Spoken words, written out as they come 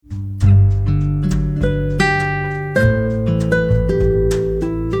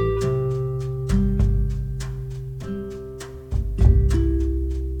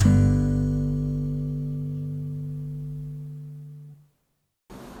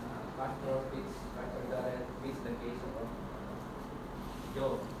Pastor fits, Pastor Darren fits the case of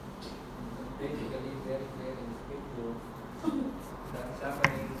Job. Basically, very clear in Scripture that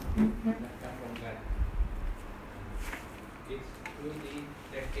suffering not come from God. It's through the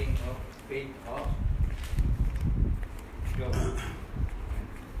testing of faith of Job.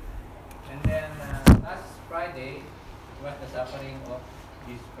 And then last Friday was the suffering of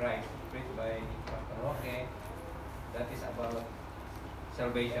Jesus Christ, preached by Pastor Roque. That is about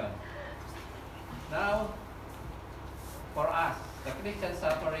salvation. Now, for us, the Christian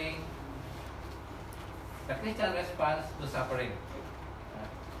suffering, the Christian response to suffering.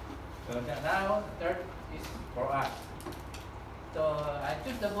 So now, the third is for us. So I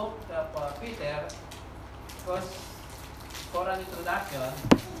choose the book of Peter because for an introduction,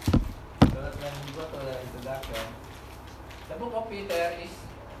 so that when we go to the introduction, the book of Peter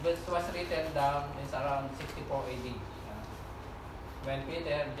was written down is around 64 AD. When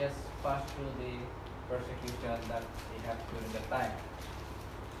Peter just passed through the persecution that he had during the time.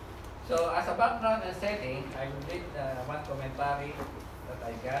 So as a background and setting, I will read one commentary that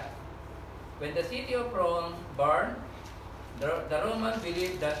I got. When the city of Rome burned, the Romans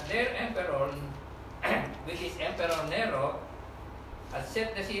believed that their emperor, which is Emperor Nero, had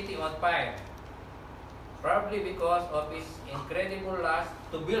set the city on fire, probably because of his incredible lust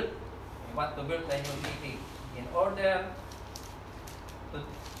to build. He wanted to build a new city. In order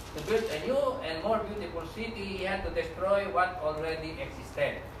to build a new and more beautiful city, he had to destroy what already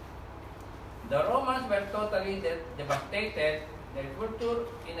existed. The Romans were totally devastated. Their culture,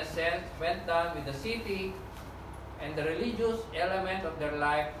 in a sense, went down with the city, and the religious element of their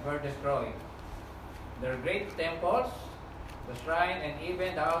life were destroyed. Their great temples, the shrine, and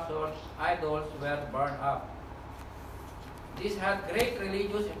even the household idols were burned up. This had great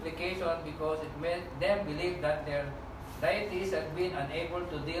religious implications because it made them believe that their deities had been unable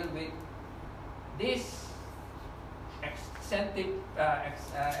to deal with this exhaustive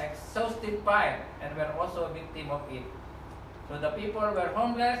fire and were also a victim of it. So the people were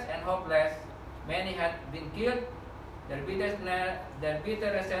homeless and hopeless. Many had been killed. Their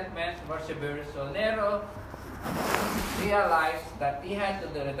bitter resentments were severe. So Nero realized that he had to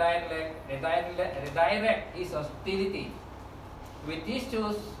redirect his hostility with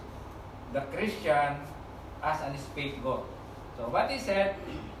issues the Christian as an scapegoat. So what he said,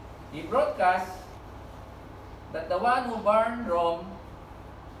 he broadcast that the one who burned Rome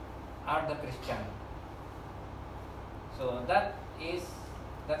are the Christians. So that's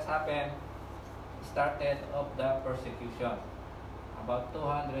happened, started of the persecution about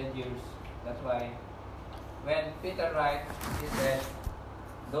 200 years. That's why when Peter writes, he said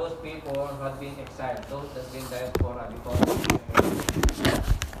those people who had been exiled, those that had been diaspora before.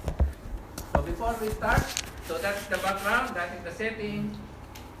 So before we start, so that's the background, that is the setting,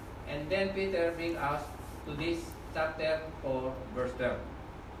 and then Peter brings us to this chapter 4, verse 12.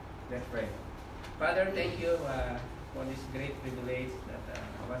 Let's pray. Father, thank you for this great privilege that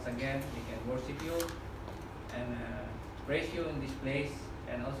once again we can worship you and praise you in this place.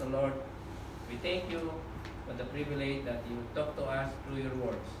 And also, Lord, we thank you for the privilege that you talk to us through your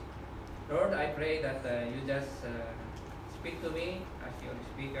words. Lord, I pray that you just speak to me as your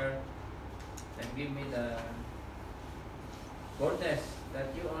speaker and give me the boldness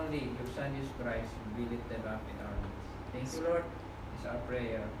that you only, your Son Jesus Christ, will be lifted up in our midst. Thank you, Lord. This is our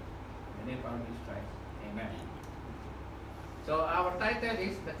prayer. In the name of Jesus Christ. Amen. So our title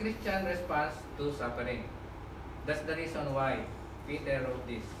is The Christian Response to Suffering. That's the reason why Peter wrote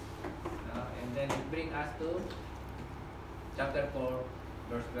this. And then it brings us to chapter 4,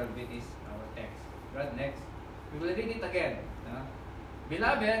 verse 12, which is our text. Right, next. We will read it again.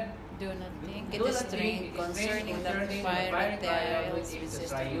 Beloved, do not think it is strange concerning the fiery trials which is to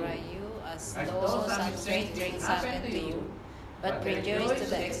try you, as though some strange things happen to you, but rejoice to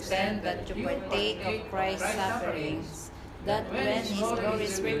the extent that you partake of Christ's sufferings, that when His glory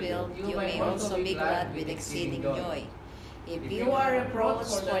is revealed, you may also be glad with exceeding joy. If you are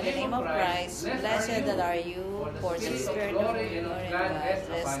reproached for the name of Christ, blessed are you, for the Spirit of glory and God rests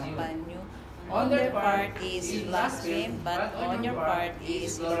upon you. On their part is blasphemed, but on your part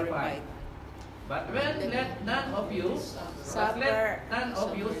is glorified. But let none of you suffer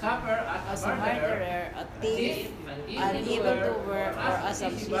as a murderer, a thief, an evildoer, or as a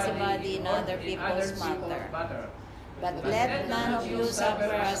busybody in other people's matter. But let none of you suffer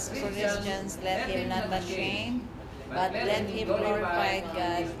as Christians, let him not ashamed, but let him glorify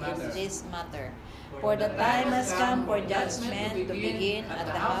God in this matter. For the time has come for judgment to begin at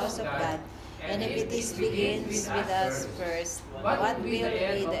the house of God. And if it begins with us first, what will be the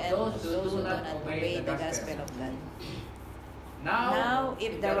end of those who do not obey the gospel of God? Now,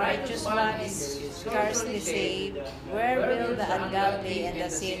 if the righteous one is scarcely saved, where will the ungodly and the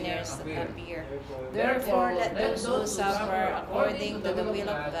sinners appear? Therefore, let those who suffer according to the will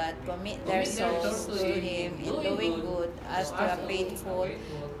of God commit their souls to Him in doing good as to a faithful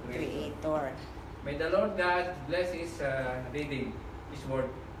Creator. May the Lord God bless His reading, His word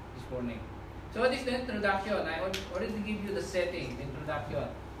this morning. So this is the introduction. I already give you the setting, the introduction.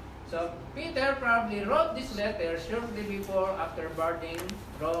 So Peter probably wrote this letter shortly before after burning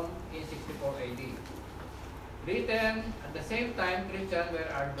Rome in 64 AD. Written at the same time Christians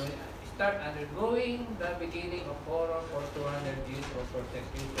start undergoing the beginning of horror for 200 years of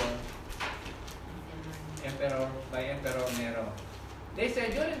persecution by Emperor Nero. They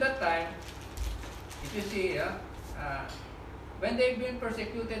say during that time, if you see, when they've been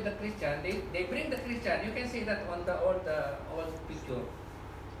persecuted the Christian, they bring the Christian. You can see that on the old picture.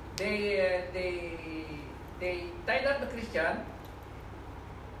 They tied up the Christian.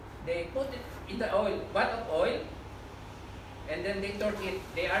 They put it in the oil, vat of oil, and then they torch it.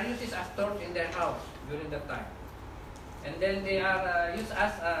 They are used as torch in their house during that time. And then they are used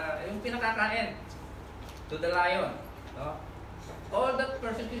as yung pinakakain to the lion. No? All that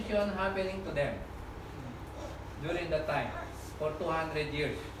persecution happening to them during that time for 200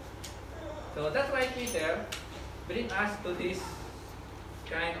 years. So that's why Peter bring us to this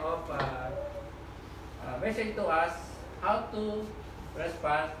kind of message to us how to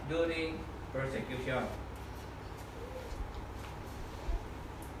respond during persecution.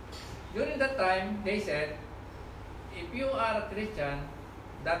 During that time, they said, if you are a Christian,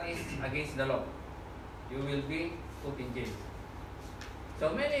 that is against the law. You will be put in jail.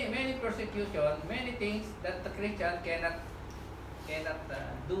 So many persecution, many things that the Christian cannot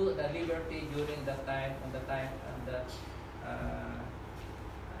do the liberty during that time, on the time and the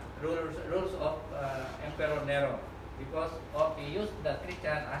rules of Emperor Nero, because of he used the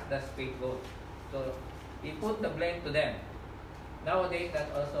Christian as the scapegoat. So he put the blame to them. Nowadays,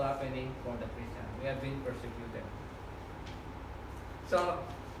 that's also happening for the Christian. We have been persecuted. So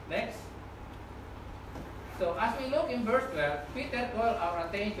next. So as we look in verse 12, Peter called our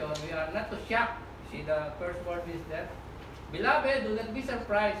attention. We are not to shock. See, the first word is that, Beloved, do not be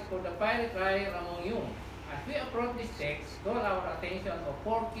surprised for the fiery trial among you. As we approach this text, call our attention of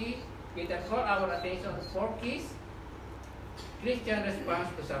 4 keys. Peter called our attention of 4 keys. Christian response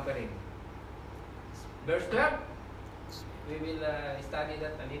to suffering. Verse 12, we will study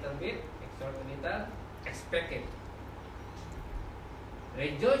that a little bit, exhort a little. Expect it.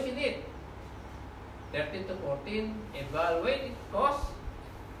 Rejoice in it. 13 to 14, evaluate its cost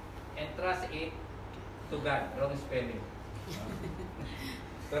and trust it to God. Wrong spelling.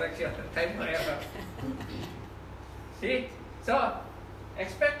 Correction. Time for error. See? So,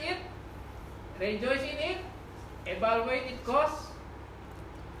 expect it, rejoice in it, evaluate its cost,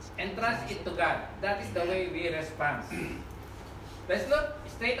 and trust it to God. That is the way we respond. Let's look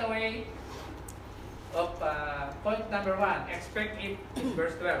straight away of point number 1. Expect it in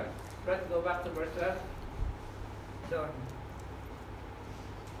verse 12. Let's go back to verse 12. So,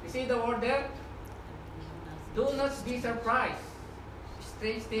 you see the word there? Do not be surprised.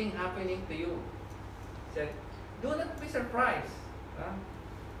 Strange thing happening to you. Said, do not be surprised.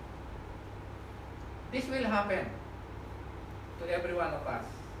 This will happen to every one of us.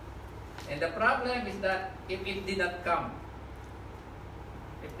 And the problem is that if it did not come,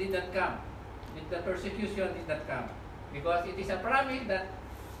 if the persecution did not come, because it is a promise that,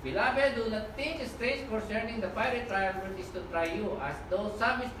 Beloved, do not think strange concerning the fiery trial which is to try you, as though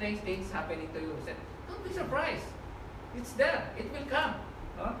some strange things happening to you. Said, don't be surprised. It's there. It will come.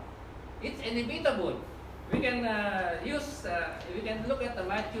 It's inevitable. We can we can look at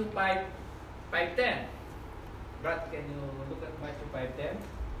Matthew 5:10. Brad, can you look at Matthew 5:10?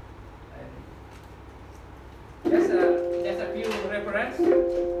 Just a few reference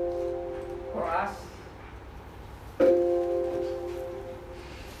for us.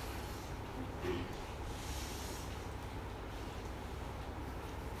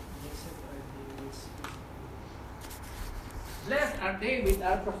 Blessed are they which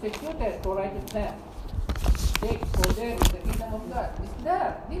are persecuted for righteousness' sake, for there is the kingdom of God. It's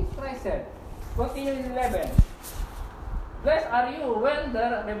there. This Christ said. Continue in 11. Blessed are you when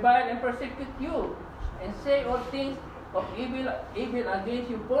they revile and persecute you, and say all things of evil against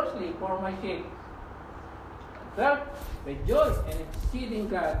you falsely for my sake. 12. Rejoice and exceeding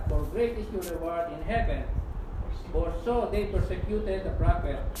glad, for great is your reward in heaven. For so they persecuted the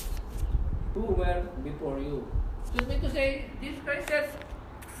prophets who were before you. Should me to say, Jesus Christ says,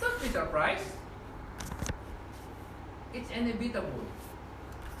 don't be surprised. It's inevitable.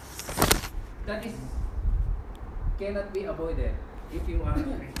 That is cannot be avoided if you are a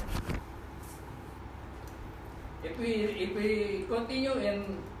Christian. If we continue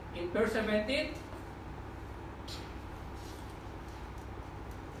in verse 17,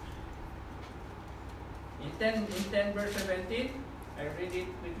 in 10 verse 17, I read it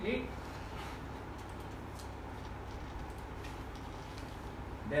quickly.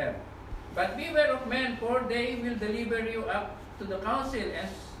 There. But beware of men, for they will deliver you up to the council and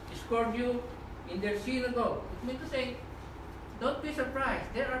scourge you in their synagogue. It means to say, don't be surprised.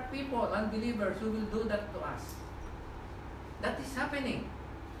 There are people, unbelievers, who will do that to us. That is happening.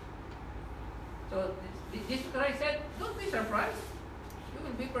 So Jesus Christ said, don't be surprised. You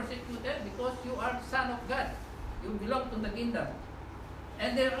will be persecuted because you are the Son of God. You belong to the kingdom.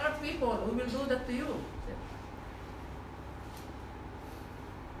 And there are people who will do that to you.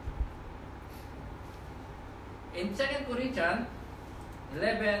 In 2 Corinthians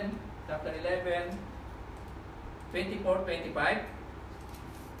 11, chapter 11, 24, 25,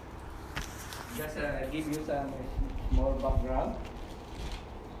 just give you some more background.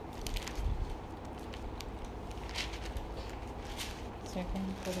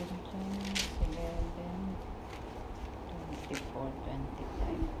 Second Corinthians 11, 24,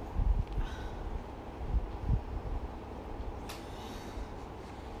 25.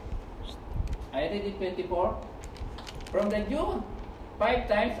 I read it 24. From the Jew, 5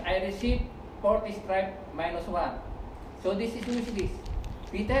 times I received 40 stripes minus 1. So this is who is this?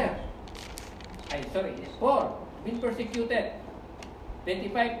 Peter. Paul, been persecuted.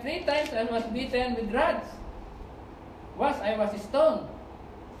 25, 3 times I was beaten with rods. Once I was stoned.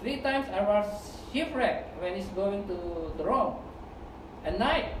 3 times I was shipwrecked when he's going to Rome. A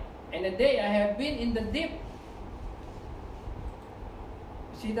night and a day I have been in the deep.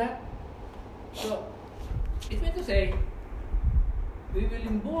 See that? So, it means to say, we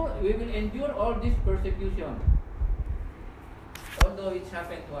will endure all this persecution, although it's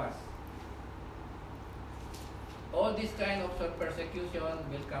happened to us. All this kind of persecution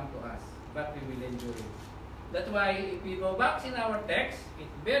will come to us, but we will endure it. That's why if we go back in our text,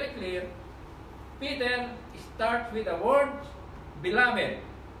 it's very clear. Peter starts with the word beloved.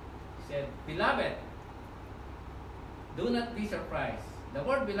 He said, beloved, do not be surprised. The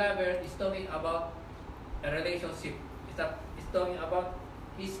word beloved is talking about a relationship. It's talking about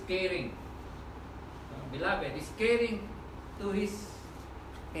his caring. Beloved is caring to his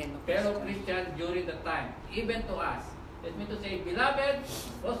fellow Christian during the time, even to us. Let me to say, beloved,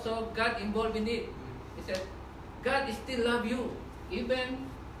 also God involved in it. He said, God still love you, even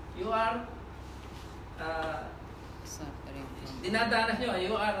you are Suffering from dinadanas nyo,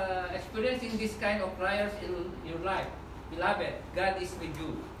 you are experiencing this kind of trials in your life. Beloved, God is with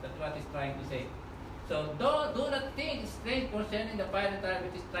you. That's what he's trying to say. So do not think strange concerning the fiery trial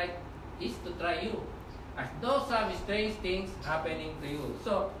which is to try you, as though some strange things happening to you.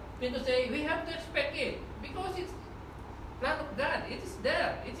 So, mean to say, we have to expect it, because it's plan of God. It is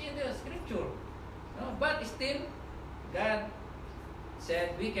there. It's in the scripture. No? But still, God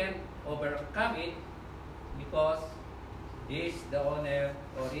said we can overcome it because He is the owner,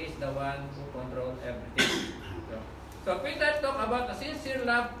 or He is the one who controls everything. So Peter talked about the sincere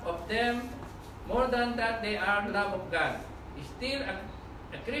love of them more than that they are love of God. Still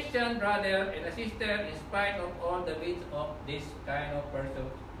a Christian brother and a sister in spite of all the winds of this kind of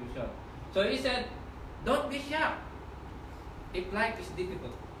persecution. So he said, don't be shocked if life is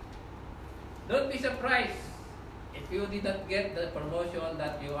difficult. Don't be surprised if you did not get the promotion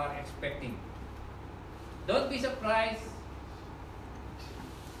that you are expecting. Don't be surprised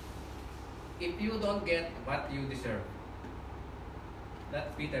if you don't get what you deserve.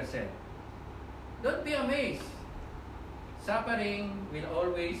 That Peter said. Don't be amazed. Suffering will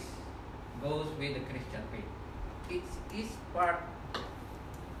always goes with the Christian faith. It is part.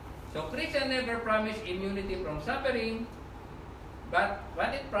 So Christian never promise immunity from suffering, but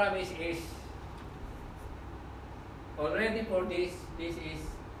what it promise is already for this is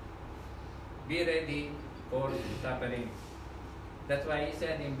be ready for suffering. That's why he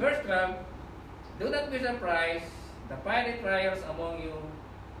said in verse 12, do not be surprised, the fiery trials among you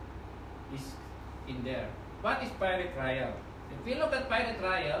is in there. What is fiery trial? If you look at fiery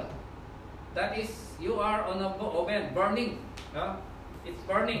trial, that is, you are on a oven, burning. No? It's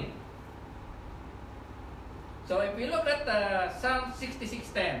burning. So if you look at Psalm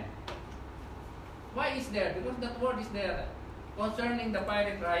 66:10, why is there? Because that word is there concerning the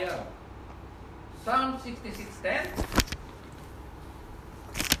fiery trial. Psalm 66:10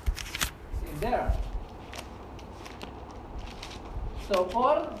 is there. So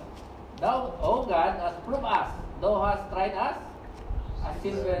for thou, O God, hast proved us, thou hast tried us, as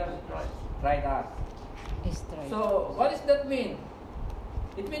silver tried us. Strike. So, what does that mean?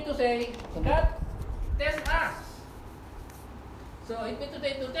 It means to say, God test us. So, it means to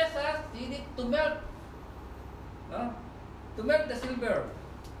say, to test us, He need to melt. No? To melt the silver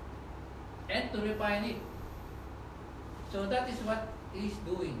and to refine it. So, that is what He is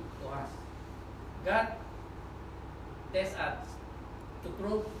doing to us. God tests us to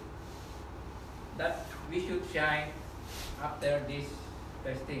prove that we should shine after this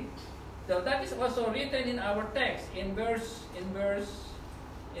testing. So that is also written in our text in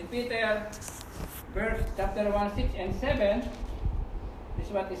Peter verse chapter 1, 6 and 7. This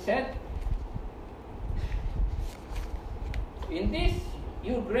is what is said. In this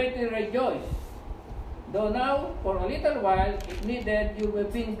you greatly rejoice, though now for a little while if needed you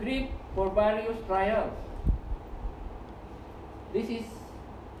have been grieved for various trials. This is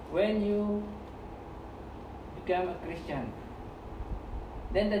when you become a Christian.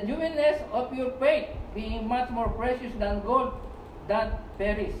 Then the genuineness of your faith, being much more precious than gold that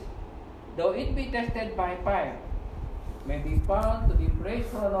perish, though it be tested by fire, may be found to be praise,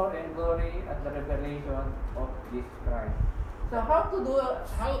 honor, and glory at the revelation of this Christ. So how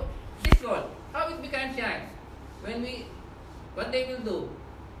this gold, how it becomes shine? What they will do?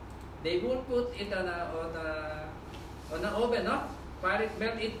 They will put it on an oven, no? Fire it,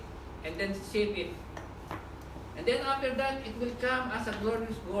 melt it, and then shape it. And then after that, it will come as a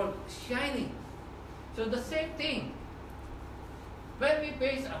glorious gold, shining. So the same thing. When we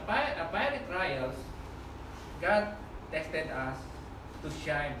face a fiery trials, God tested us to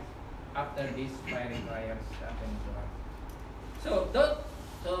shine after these fiery trials happen to us.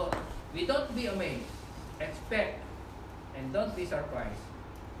 So we don't be amazed. Expect and don't be surprised.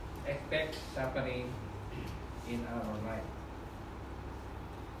 Expect suffering in our life.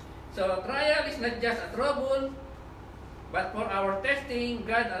 So trial is not just a trouble, but for our testing,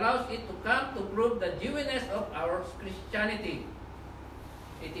 God allows it to come to prove the genuineness of our Christianity.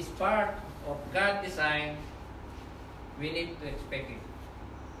 It is part of God's design. We need to expect it.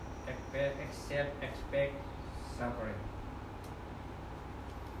 Expect suffering.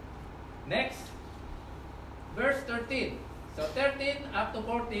 Next, verse 13. So 13 up to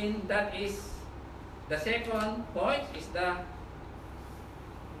 14, that is the second point, is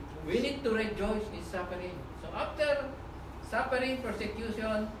we need to rejoice in suffering. So after suffering,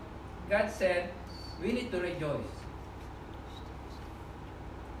 persecution, God said, we need to rejoice.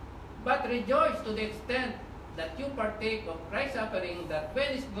 But rejoice to the extent that you partake of Christ's suffering, that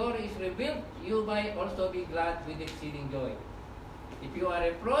when His glory is revealed, you might also be glad with exceeding joy. If you are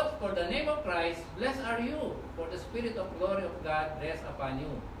reproached for the name of Christ, blessed are you, for the Spirit of glory of God rests upon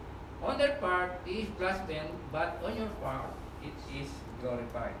you. On their part, He is blasphemed, but on your part, it is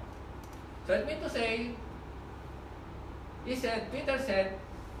glorified. So it means to say, Peter said,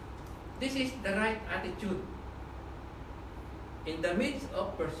 this is the right attitude. In the midst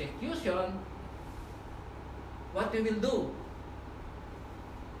of persecution, what we will do?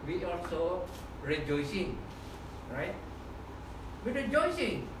 We also rejoicing, right? We're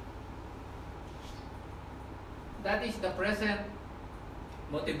rejoicing. That is the present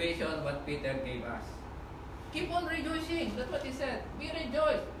motivation what Peter gave us. Keep on rejoicing. That's what he said. We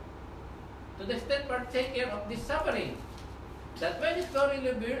rejoice. To the extent partaker of this suffering, that when His glory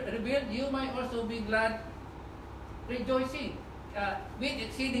revealed, you might also be glad, rejoicing, with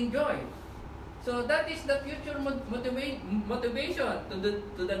exceeding joy. So that is the future motivation. To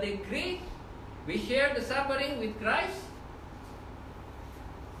the degree we share the suffering with Christ,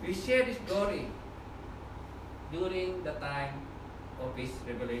 we share His glory during the time of His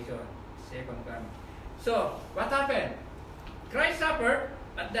revelation, second coming. So, what happened? Christ suffered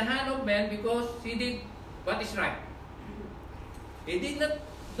at the hand of men because He did what is right. He did not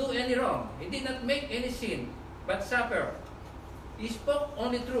do any wrong. He did not make any sin, but suffer. He spoke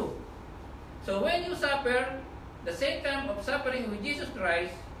only truth. So when you suffer, the same time of suffering with Jesus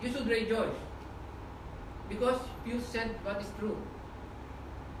Christ, you should rejoice, because you said what is true.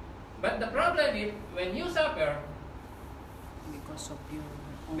 But the problem is, when you suffer, Because of your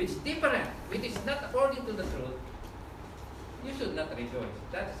which is different, which is not according to the truth, you should not rejoice.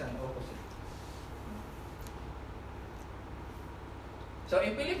 That is an opposite. So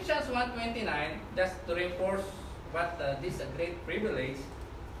in Philippians 1:29, just to reinforce what this great privilege,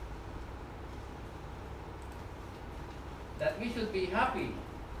 that we should be happy.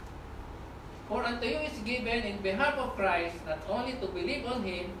 For unto you is given in behalf of Christ not only to believe on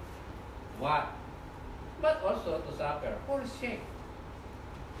Him, what? But also to suffer for His sake.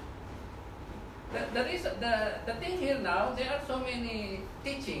 The thing here now, there are so many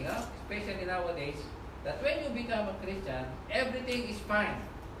teaching, especially nowadays, that when you become a Christian, everything is fine.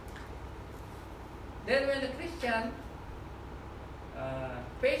 Then when the Christian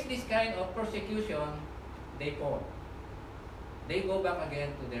face this kind of persecution, they fall. They go back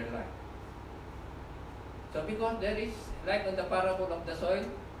again to their life. So because there is, like on the parable of the soil,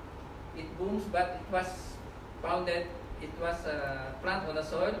 it booms, but it was founded, it was planted on the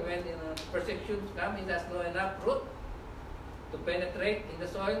soil. When persecution comes, it has no enough root to penetrate in the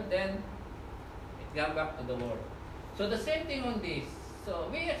soil, then it comes back to the Lord. So the same thing on this. So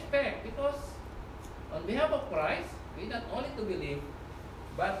we expect, because on behalf of Christ, we not only to believe,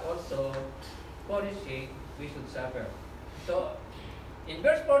 but also for His sake, we should suffer. So in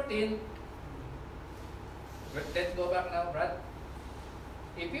verse 14, let's go back now, Brad.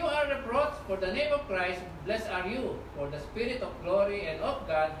 If you are reproached for the name of Christ, blessed are you, for the Spirit of glory and of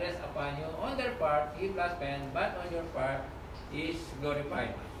God rests upon you. On their part, He blasphemed, but on your part, He is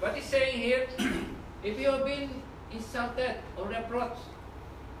glorified. What He's saying here, if you have been insulted or reproached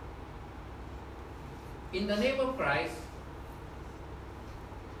in the name of Christ,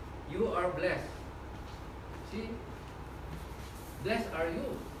 you are blessed. See? Blessed are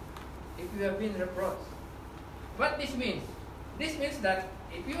you if you have been reproached. What this means? This means that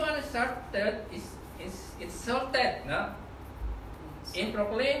if you are insulted no? In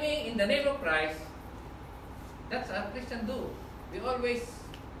proclaiming in the name of Christ, that's what Christians do. We always,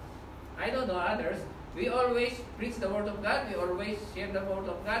 I don't know others, we always preach the Word of God, we always share the Word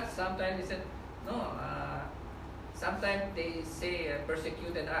of God. Sometimes they say, no, sometimes they say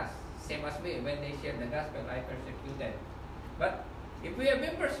persecuted us, same as me. When they share the gospel, I persecuted. But if we have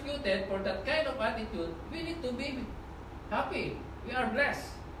been persecuted for that kind of attitude, we need to be happy. We are blessed.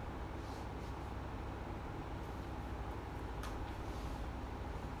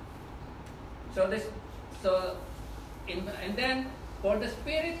 And then for the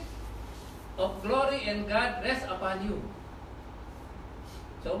Spirit of glory and God rests upon you.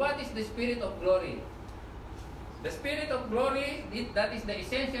 So what is the Spirit of glory? The Spirit of glory, that is the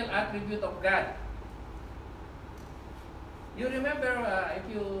essential attribute of God. You remember, if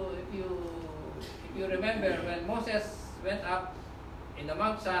you remember, when Moses went up in the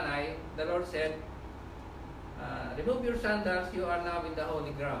Mount Sinai, the Lord said, remove your sandals, you are now in the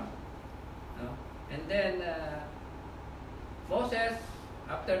holy ground. No? And then Moses,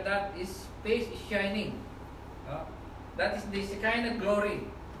 after that, his face is shining. No? That is the Shekinah glory.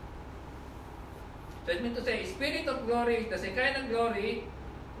 So it means to say, Spirit of glory, the Shekinah glory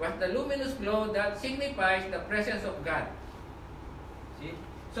was the luminous glow that signifies the presence of God. See?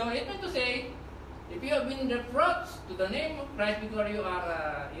 So it means to say, if you have been reproached to the name of Christ because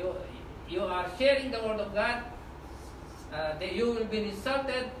you are sharing the word of God, that you will be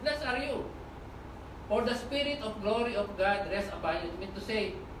insulted, blessed are you. For the Spirit of glory of God rests upon you. It means to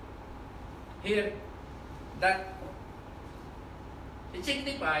say here that it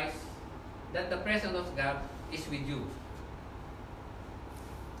signifies that the presence of God is with you.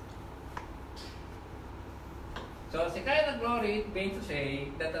 So Shekinah glory means to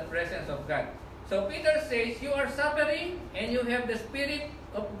say that the presence of God. So Peter says, you are suffering and you have the Spirit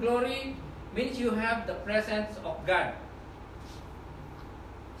of glory, means you have the presence of God.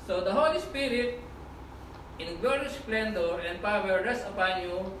 So the Holy Spirit in glorious splendor and power rests upon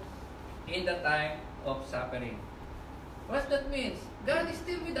you in the time of suffering. What that means? God is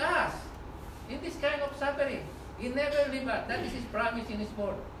still with us in this kind of suffering. He never leave us. That is His promise in His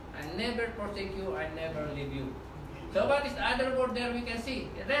word. I never forsake you, I never leave you. So what is the other word there we can see?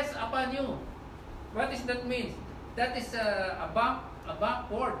 It rests upon you. What does that mean? That is a bank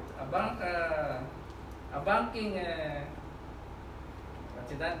word, a banking,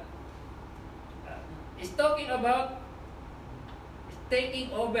 what's that? It's talking about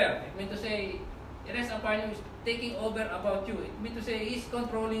taking over. It means to say, it rests upon you, is taking over about you. It means to say, He's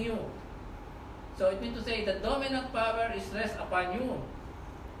controlling you. So it means to say, the dominant power is rest upon you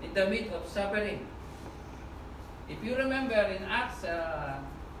in the midst of suffering. If you remember in Acts,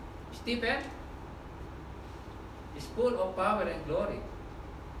 Stephen is full of power and glory.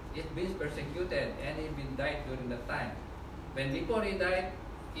 He's been persecuted and he's been died during that time. When before he died,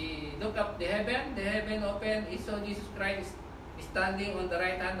 he looked up the heaven opened, he saw Jesus Christ standing on the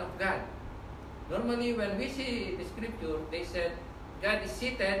right hand of God. Normally when we see the scripture, they said, God is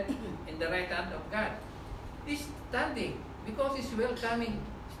seated in the right hand of God. He's standing because He's welcoming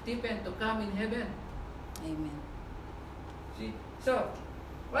Stephen to come in heaven. Amen. See? So,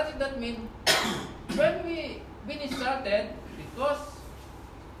 what does that mean? When we been insulted, because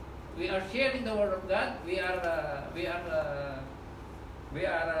we are sharing the word of God, we are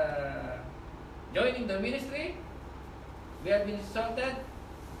joining the ministry, we have been insulted,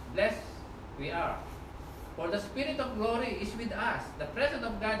 blessed we are. For the Spirit of glory is with us. The presence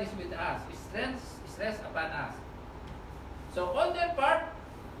of God is with us. His strength is rest upon us. So on their part,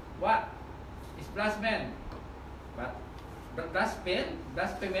 what? Is blasphemy. But blasphemy,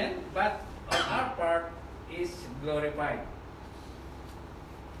 but on our part is glorified.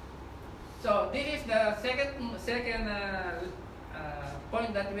 So this is the second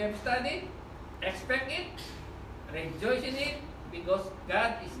point that we have studied. Expect it, rejoice in it, because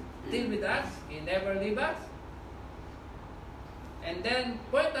God is still with us. He never leaves us. And then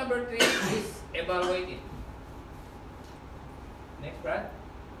point number 3 is evaluate it. Next, Brad.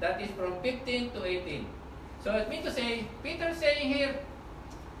 That is from 15 to 18. So it means to say, Peter saying here,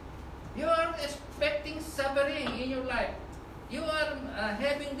 you are expecting suffering in your life. You are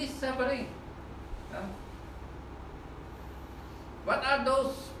having this suffering. What are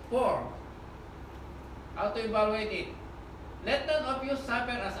those for? How to evaluate it? Let none of you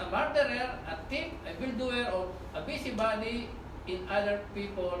suffer as a murderer, a thief, a evildoer, or a busybody in other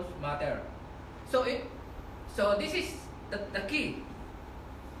people's matter. So this is the key.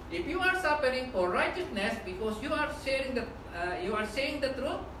 If you are suffering for righteousness because you are sharing you are saying the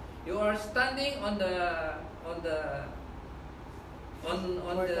truth, you are standing on the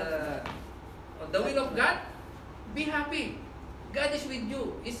will of God, be happy. God is with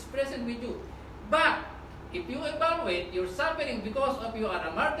you, is present with you. But if you evaluate your suffering because of you are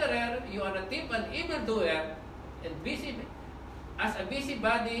a murderer, you are a thief and evildoer, and as a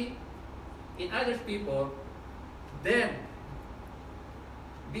busybody in other people, then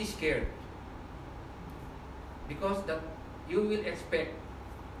be scared. Because that you will expect,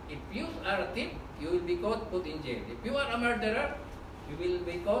 if you are a thief, you will be caught, put in jail. If you are a murderer, you will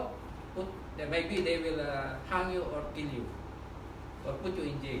be caught, maybe they will hang you or kill you, or put you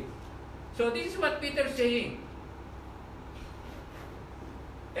in jail. So this is what Peter is saying.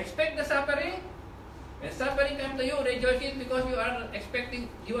 Expect the suffering. When suffering comes to you, rejoice in, because you are expecting,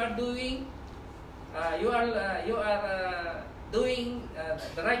 you are doing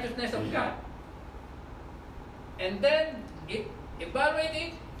the righteousness of God. And then evaluate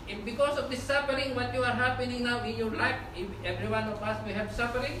it. If because of this suffering, what you are happening now in your life, if every one of us we have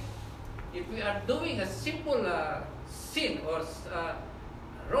suffering, if we are doing a simple sin or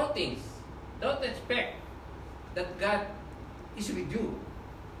wrong things, don't expect that God is with you.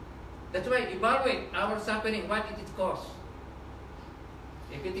 That's why evaluate our suffering, what it costs.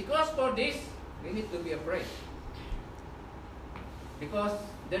 If it costs for this, we need to be afraid. Because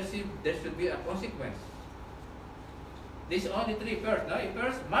there should be a consequence. These only 3 first. No?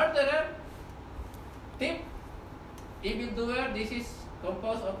 First, murderer, thief, evildoer. This is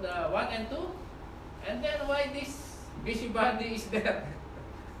composed of the 1 and 2. And then why this busybody is there?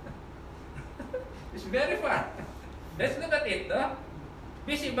 It's very fun. Let's look at it. No?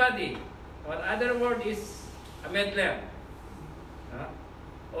 Busybody, or other word is a meddler,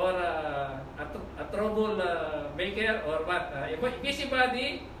 or a trouble maker, or what. If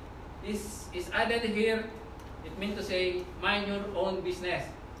busybody is added here, it means to say mind your own business.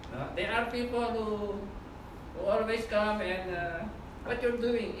 There are people who always come and what you're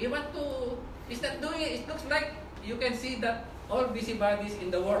doing. You want to. It's not doing it. It looks like you can see that all busybodies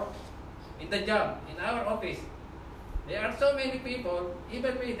in the work, in the job, in our office. There are so many people,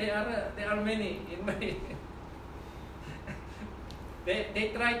 even me, there are many in my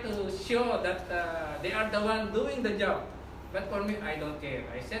they try to show that they are the one doing the job. But for me, I don't care.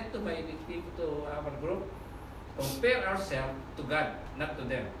 I said to my people, to our group, compare ourselves to God, not to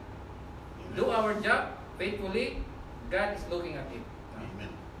them. Amen. Do our job faithfully, God is looking at it. Amen.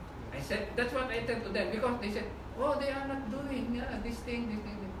 I said, that's what I said to them, because they said, oh, they are not doing this thing.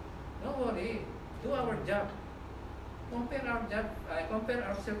 Don't worry, do our job. Compare our job, compare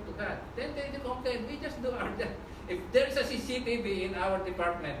ourselves to God. Then they complain, we just do our job. If there is a CCTV in our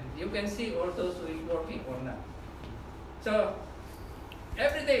department, you can see all those who is working or not. So,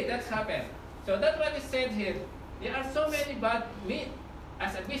 every day that's happened. So that's what is said here. There are so many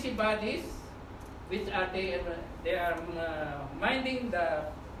as a busybodies, which are they are minding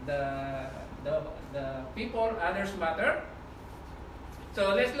the people, others matter.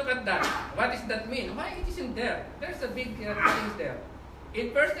 So let's look at that. What does that mean? Why it isn't there? There's a big things there.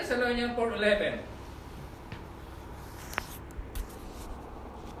 In 1 Thessalonians 4:11.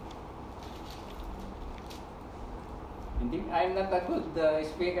 Indeed, I'm not a good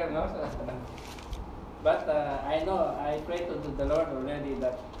speaker, no? But I know, I pray to the Lord already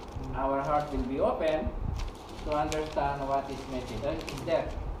that our heart will be open to understand what is mentioned. Is there.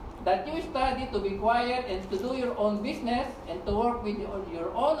 That you study to be quiet and to do your own business and to work with your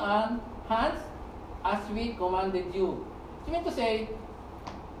own hands as we commanded you. It means to say,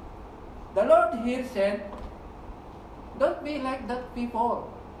 the Lord here said, Don't be like that people.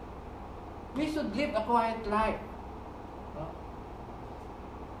 We should live a quiet life. No?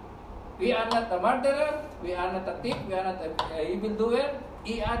 We are not a murderer, we are not a thief, we are not a evildoer.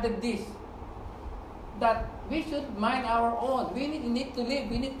 He added this, that we should mind our own. We need to live,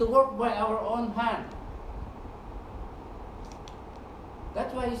 we need to work by our own hand.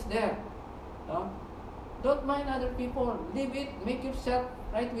 That's why it's there. No? Don't mind other people. Live it, make yourself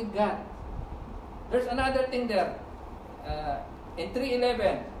right with God. There's another thing there. In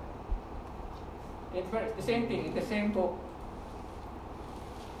 3:11, the same thing, in the same book.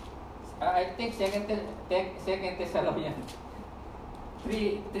 I think Second Thessalonians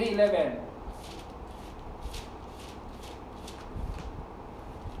 3:11.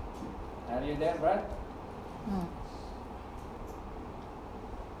 Are you there, Brad?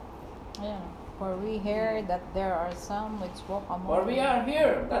 Yeah. For we hear that there are some which walk among For we are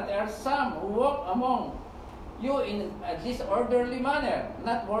here that there are some who walk among you in a disorderly manner,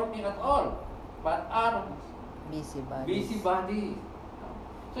 not working at all, but are busybodies. busybodies.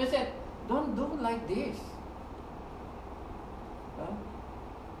 So he said, don't do like this. Huh?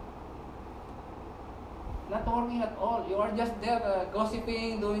 Not working at all. You are just there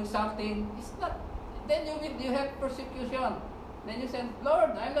gossiping, doing something. It's not. Then you have persecution. Then you say,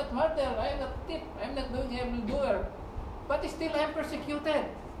 Lord, I'm not murderer, I'm not thief, I'm not doing evildoer, but still I'm persecuted.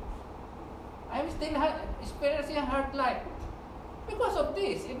 I'm still experiencing a hard life. Because of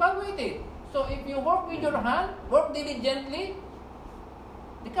this, evaluate it. So if you work with your hand, work diligently,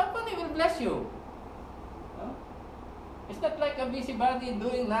 the company will bless you. No? It's not like a busybody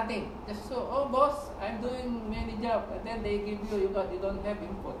doing nothing. Just so, oh boss, I'm doing many jobs, and then they give you don't have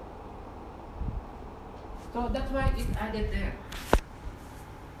input. So that's why it's added there.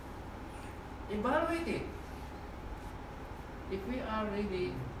 Evaluate it. If we are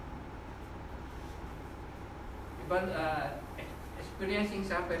really experiencing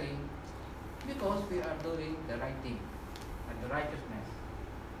suffering because we are doing the right thing and the righteousness.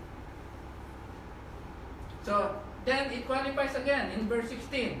 So then it qualifies again in verse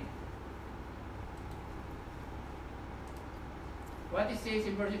 16. What it says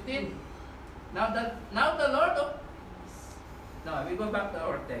in verse 15? Now the Lord of... No, we go back to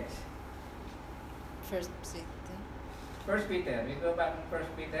our text. First Peter. We go back to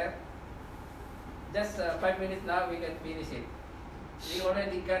First Peter. Just 5 minutes now, we can finish it. We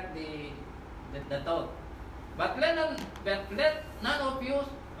already got the thought. But let none of you...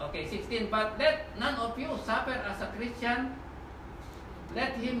 Okay, 16. But let none of you suffer as a Christian.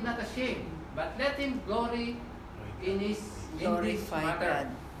 Let him not ashamed, but let him glory in this matter.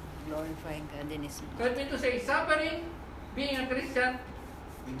 Glorifying God in His So it means to say, suffering, being a Christian,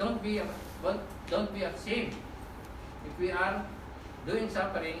 don't be ashamed. If we are doing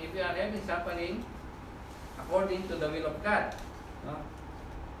suffering, if we are having suffering according to the will of God. No?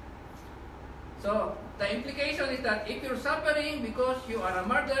 So the implication is that if you're suffering because you are a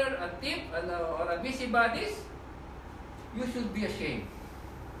murderer, a thief, or a busybody, you should be ashamed.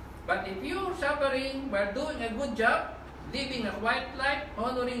 But if you're suffering by doing a good job, living a quiet life,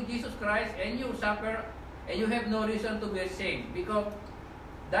 honoring Jesus Christ, and you suffer, and you have no reason to be ashamed, because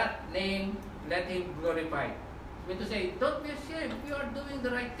that name, let Him glorify. I mean to say, don't be ashamed. You are doing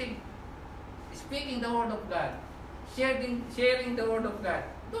the right thing. Speaking the word of God, sharing the word of God.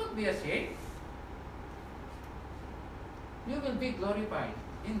 Don't be ashamed. You will be glorified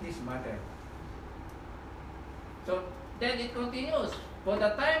in this matter. So then it continues. For the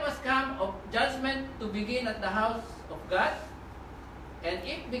time has come of judgment to begin at the house of God, and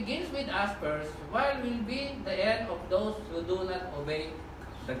it begins with us first, while will be the end of those who do not obey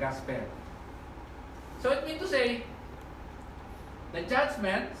the gospel. So it means to say, the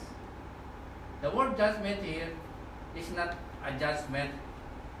judgment, the word judgment here is not a judgment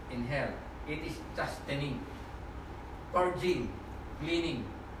in hell. It is chastening, purging, cleaning.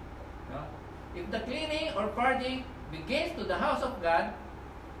 No? If the cleaning or purging begins to the house of God,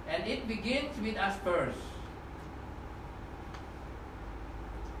 and it begins with us first.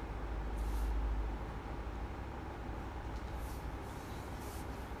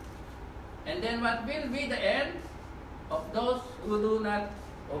 And then what will be the end of those who do not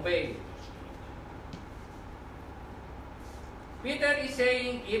obey? Peter is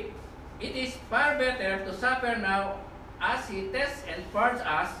saying it is far better to suffer now as He tests and purges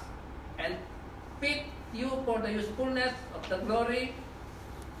us and fit you for the usefulness of the glory,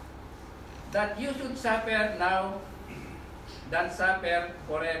 that you should suffer now than suffer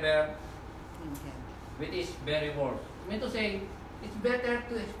forever with His very words. I mean to say, it's better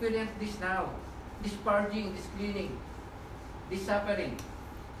to experience this now, this purging, this cleaning, this suffering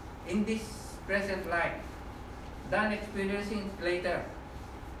in this present life, than experiencing it later,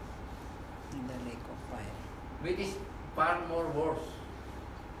 In the lake of fire. which is far more worse.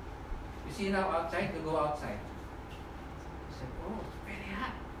 You see now outside, you go outside. You say, oh, it's very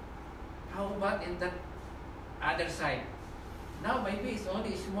hot. How about in that other side? Now maybe it's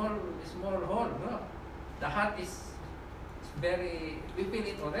only a small hole. No? The hot is very, we feel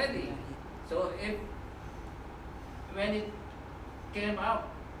it already. So if, when it came out,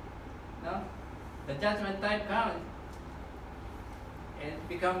 no? The judgment time comes, and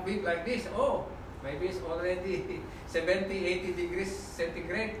become big like this. Oh, maybe it's already 70, 80 degrees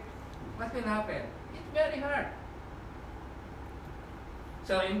centigrade. What will happen? It's very hard.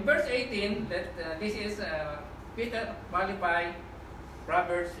 So in verse 18, that this is Peter qualified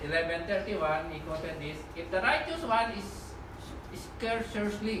Proverbs 11:31. He quoted this: "If the righteous one is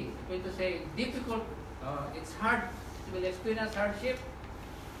scarcely, it's going to say difficult, it's hard, it will experience hardship.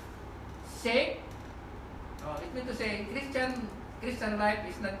 Say, it means to say Christian life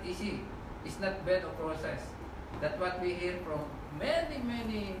is not easy. It's not bed of roses. That's what we hear from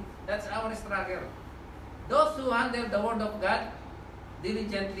many. That's our struggle. Those who handle the word of God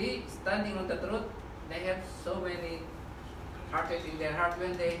diligently, standing on the truth, they have so many heartache in their heart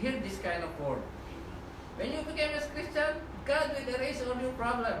when they hear this kind of word. When you became a Christian, God will erase all your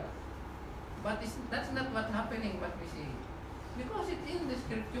problem. But that's not what's happening, what we see. Because it's in the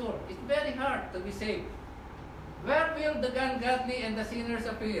scripture. It's very hard to be saved. Where will the ungodly and the sinners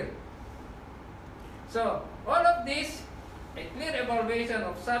appear? So, all of this, a clear evaluation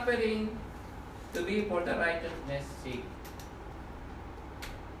of suffering to be for the righteousness' sake.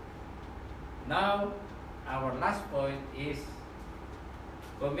 Now, our last point is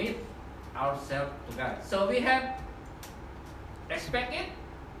commit ourselves to God. So we have expect it,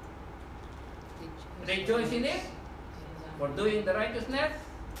 rejoice in it, for doing the righteousness,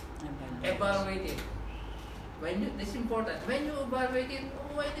 evaluate it. This is important. When you evaluate it,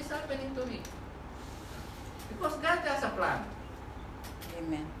 oh, why is this happening to me? Because God has a plan.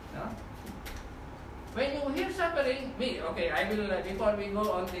 Amen. No? When you hear suffering, I will, before we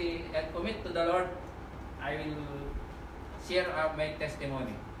go on and commit to the Lord, I will share my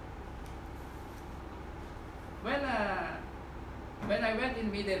testimony. When I went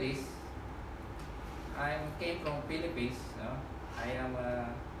in Middle East, I came from Philippines. I am a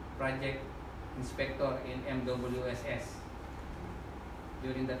project inspector in MWSS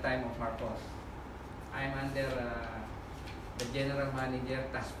during the time of Marcos. I am under the general manager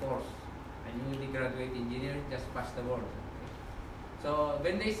task force. A newly graduate engineer just passed the board. So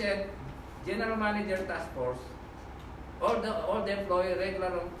when they said general manager task force, all the employee,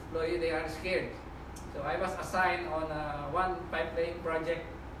 regular employee, they are scared. So I was assigned on one pipeline project.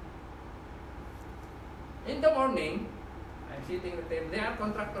 In the morning, I'm sitting with them. They are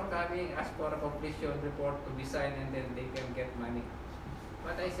contractor coming, ask for a completion report to be signed, and then they can get money.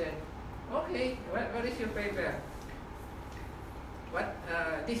 But I said, okay, where is your paper?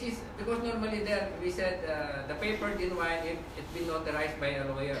 This is, because normally there we said the paper didn't mind if it's been notarized by a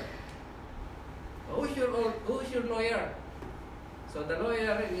lawyer. Who's your lawyer? So the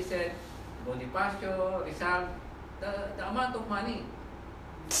lawyer, we said, Bonifacio, Rizal, the amount of money.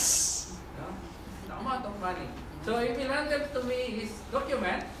 No? The amount of money. So he will handle to me his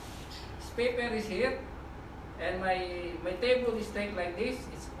document, his paper is here, and my table is like this,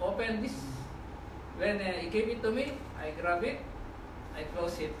 it's open this. When he gave it to me, I grab it, I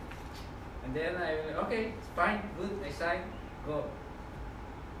close it. And then I will, okay, it's fine, good, I sign, go.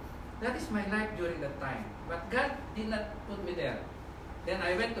 That is my life during that time. But God did not put me there. Then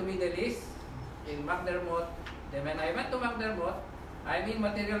I went to Middle East, in McDermott. Then when I went to McDermott, I'm in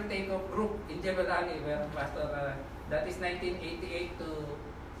material takeoff group in Jebel Ali, where Pastor, that is 1988 to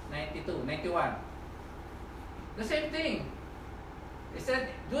 92, 91. The same thing. He said,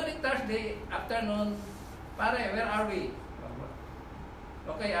 during Thursday afternoon, pare, where are we?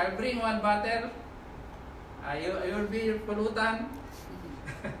 Okay, I'll bring one bottle. You'll be your pollutant.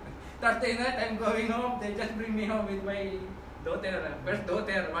 Thursday night, I'm going home. They just bring me home with my daughter, first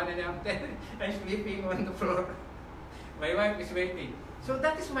daughter, 1.5. I'm sleeping on the floor. My wife is waiting. So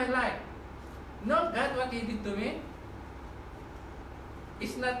that is my life. No, God, what He did to me,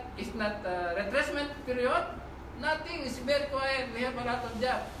 it's not retrenchment period. Nothing. It's very quiet. We have a lot of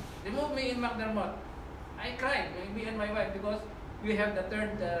job. Remove me in McDermott. I cried, me and my wife, because we have the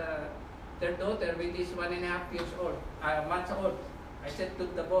third daughter, which is 1.5 years old, months old. I said to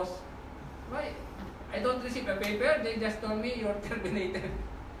the boss, why? I don't receive a paper. They just told me you're terminated.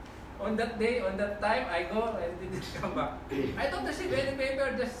 On that day, on that time, I go and didn't come back. I don't receive any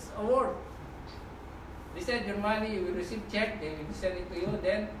paper, just a word. They said your money, you will receive check, they will send it to you.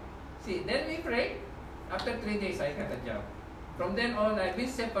 Then we pray. After 3 days, I got a job. From then on, I've been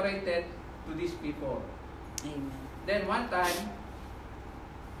separated to these people. Amen. Then one time,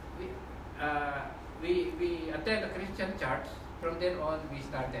 we attend a Christian church. From then on, we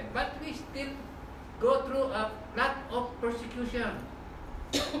started. But we still go through a lot of persecution.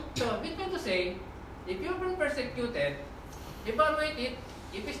 So, we mean to say, if you've been persecuted, evaluate it.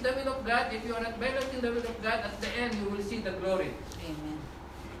 If it's the will of God, if you are not violating the will of God, at the end, you will see the glory. Amen.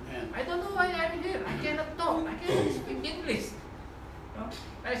 I don't know why I'm here. I cannot talk. I cannot speak English. No?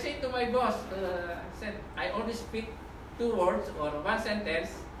 I say to my boss, said, I only speak 2 words or 1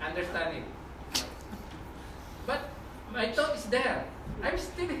 sentence, understand it. But my thought is there. I'm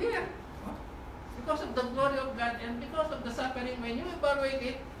still here. No? Because of the glory of God and because of the suffering, when you evaluate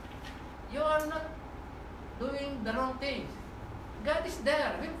it, you are not doing the wrong things. God is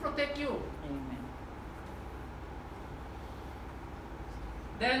there, will protect you. Amen.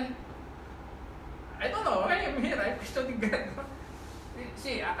 Then, I don't know why I'm here. I'm studying God.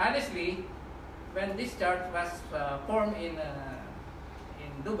 See, honestly, when this church was formed in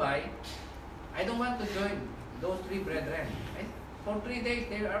Dubai, I don't want to join those 3 brethren. For 3 days,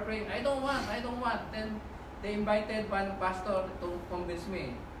 they are praying, I don't want. Then they invited one pastor to convince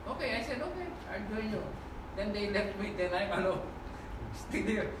me. Okay, I said, okay, I'll join you. Then they left me, then I'm alone. Still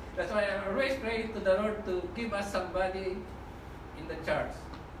here. That's why I always pray to the Lord to give us somebody in the church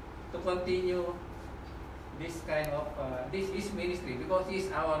to continue this kind of this ministry, because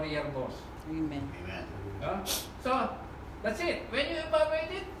he's our real boss. Amen. Amen. So that's it. When you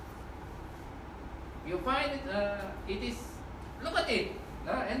evaluate it, you find it. It is, look at it,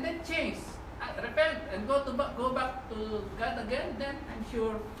 and then change, repent, and go back to God again. Then I'm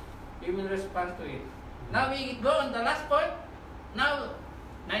sure He will respond to it. Now we go on the last point. Now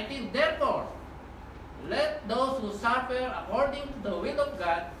 19. Therefore, let those who suffer according to the will of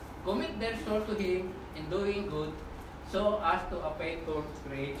God commit their soul to Him in doing good, so as to a faithful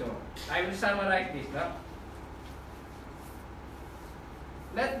Creator. I will summarize this now.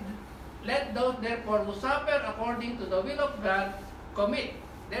 Let those therefore who suffer according to the will of God commit.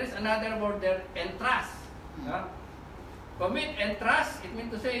 There is another word there, entrust. Commit and trust. It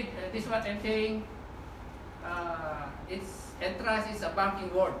means to say, this is what I'm saying. It's entrust is a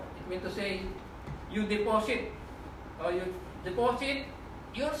banking word. It means to say, you deposit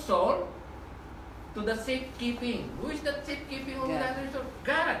your soul to the safekeeping. Who is the safekeeping of that soul?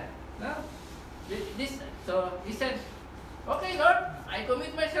 God. No? So he said, okay, Lord, I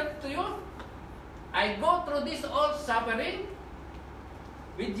commit myself to you. I go through this all suffering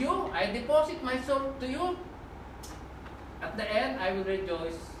with you. I deposit my soul to you. At the end, I will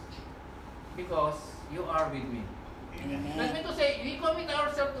rejoice because you are with me. Amen. Let me to say, we commit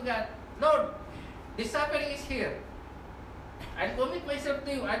ourselves to God. Lord, this suffering is here. I commit myself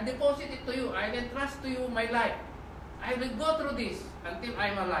to you. I deposit it to you. I entrust to you my life. I will go through this until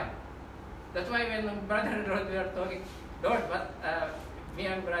I'm alive. That's why when Brother and Lord we are talking, Lord, but me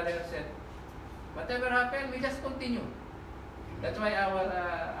and brother said, whatever happened, we just continue. That's why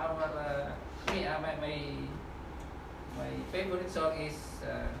my favorite song is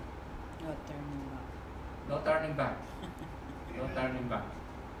No turning back. No Turning Back. No turning back.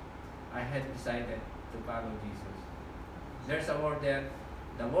 I had decided to follow Jesus. There's a word there.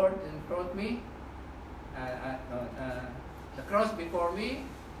 The word in front of me, the cross before me,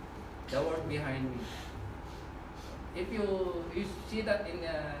 the word behind me. If you see that in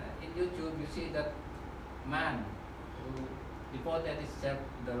YouTube, you see that man who devoted himself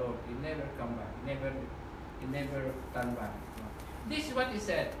to the Lord. He never come back. He never turn back. This is what he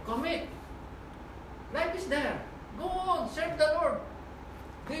said. Commit. Life is there. Go on, serve the Lord.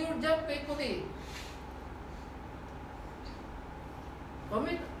 Do your job faithfully.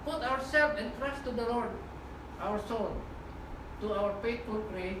 Commit, put ourselves and trust to the Lord, our soul, to our faithful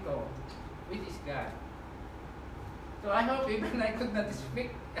Creator, which is God. So I hope even I could not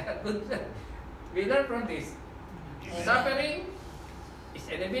speak good. We learn from this. Amen. Suffering is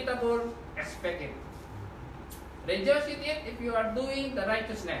inevitable, expect it. Rejoice in it if you are doing the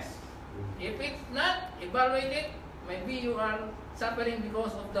righteousness. If it's not, evaluate it. Maybe you are suffering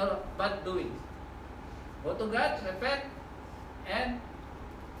because of the bad doings. Go to God, repent, and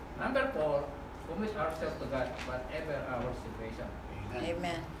number 4, commit ourselves to God, whatever our situation.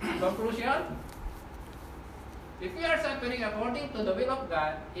 Amen. Conclusion, if we are suffering according to the will of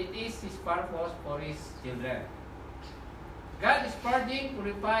God, it is His purpose for His children. God is purging,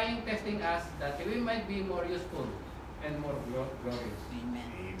 purifying, testing us that we might be more useful and more glorious.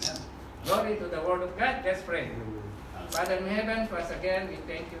 Amen. Amen. Glory to the Word of God. Let's pray. Father in heaven, once again, we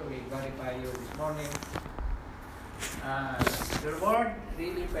thank you, we glorify you this morning. Your Word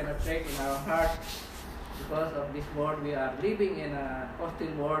really penetrates in our heart. because of this world. We are living in a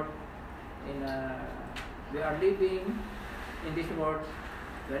hostile world. We are living in this world.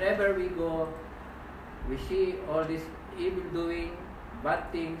 Wherever we go, we see all this evil doing,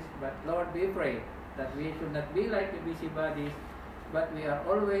 bad things. But Lord, we pray that we should not be like the busybodies, but we are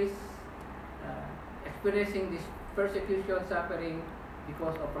always experiencing this persecution, suffering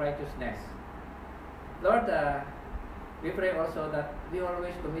because of righteousness. Lord, we pray also that we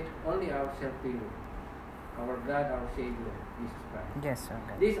always commit only ourselves to you, our God, our Savior, Jesus Christ. Yes, sir.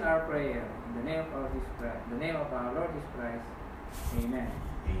 This is our prayer in the name of our Jesus Christ, the name of our Lord Jesus Christ. Amen.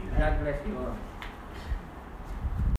 God bless you all.